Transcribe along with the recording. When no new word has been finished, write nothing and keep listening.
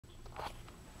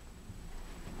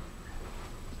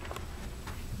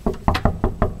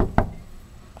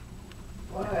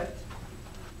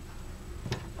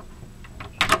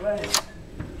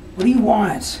do you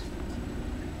want?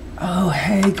 Oh,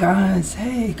 hey guys.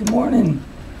 Hey, good morning.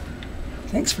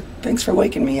 Thanks for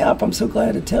waking me up. I'm so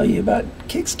glad to tell you about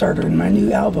Kickstarter and my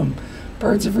new album,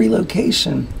 Birds of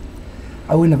Relocation.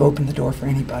 I wouldn't have opened the door for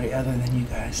anybody other than you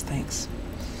guys. Thanks.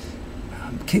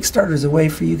 Kickstarter is a way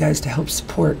for you guys to help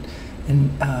support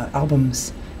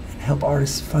albums and help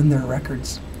artists fund their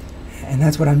records. And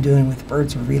that's what I'm doing with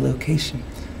Birds of Relocation.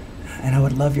 And I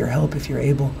would love your help if you're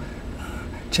able.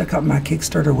 Check out my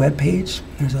Kickstarter webpage.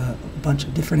 There's a bunch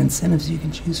of different incentives you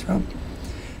can choose from.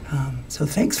 So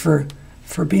thanks for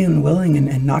being willing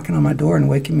and knocking on my door and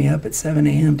waking me up at 7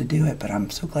 a.m. to do it. But I'm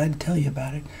so glad to tell you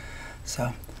about it.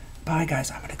 So bye, guys.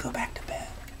 I'm going to go back to bed.